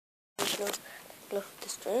gonna look at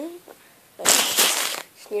this drone.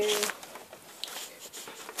 It's new,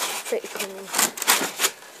 pretty cool,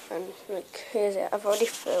 and like here's it. I've already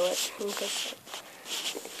filled it because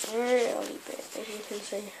it's really big, as you can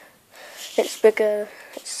see. It's bigger.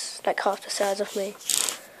 It's like half the size of me.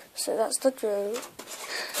 So that's the drone.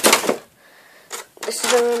 This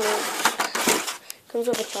is a remote. Comes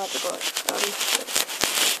with a charger board.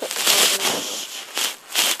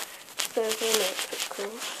 The remote, pretty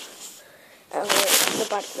cool.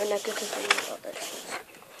 The negative thing about this.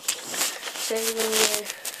 So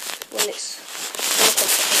when it's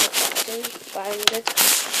binded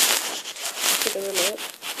to the remote,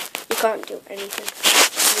 you can't do anything.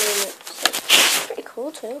 The remote's pretty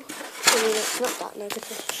cool too. I mean, it's not that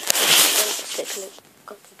negative. Don't particularly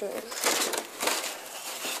got to do it.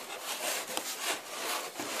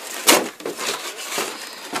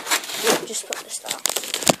 Just put this down.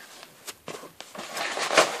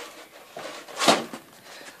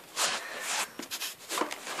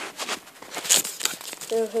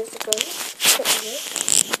 So here's the gun.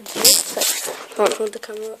 Can't hold the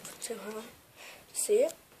camera up too high to see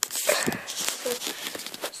it. So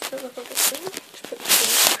let's look at this thing. It's pretty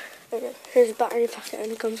cool. Okay, here's a battery packet,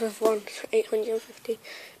 and it comes with one 850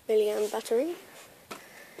 milliamp battery.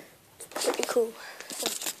 It's pretty cool. So,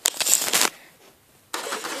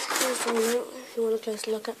 here's the remote if you want a close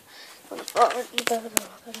look at. You better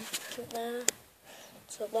look at it there.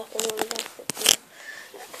 So back and all that.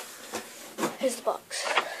 Here's the box.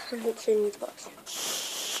 I haven't seen the box yet.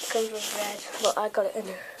 It comes with red, but I got it in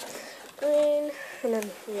green, and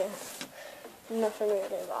then yeah, nothing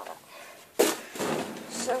really about it.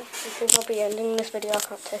 So I think I'll be ending this video. I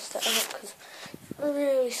can't test it out because it's a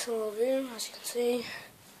really small room, as you can see.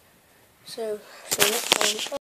 So next time.